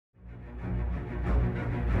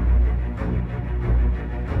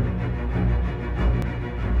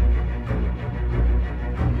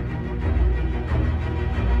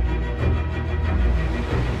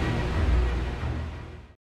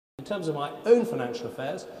terms of my own financial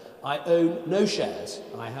affairs, I own no shares.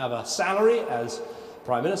 I have a salary as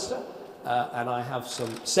Prime Minister, and I have some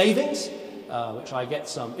savings, which I get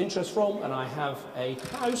some interest from, and I have a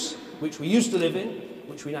house which we used to live in,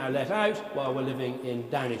 which we now let out while we're living in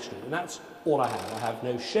Downing Street. And that's all I have. I have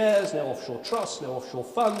no shares, no offshore trusts, no offshore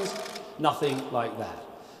funds, nothing like that.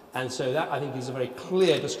 And so that, I think, is a very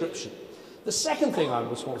clear description. The second thing I'm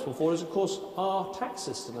responsible for is, of course, our tax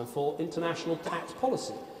system and for international tax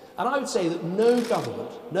policy. And I would say that no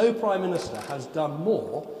government, no Prime Minister has done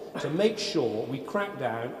more to make sure we crack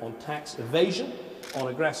down on tax evasion, on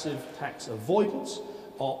aggressive tax avoidance,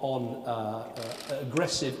 on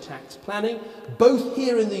aggressive tax planning, both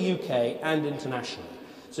here in the UK and internationally.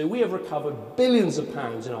 So we have recovered billions of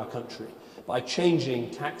pounds in our country by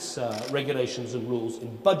changing tax regulations and rules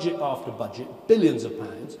in budget after budget, billions of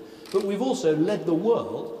pounds. But we've also led the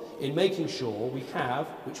world in making sure we have,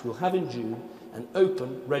 which we'll have in June, an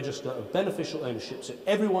open register of beneficial ownership so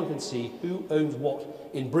everyone can see who owns what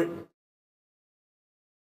in Britain.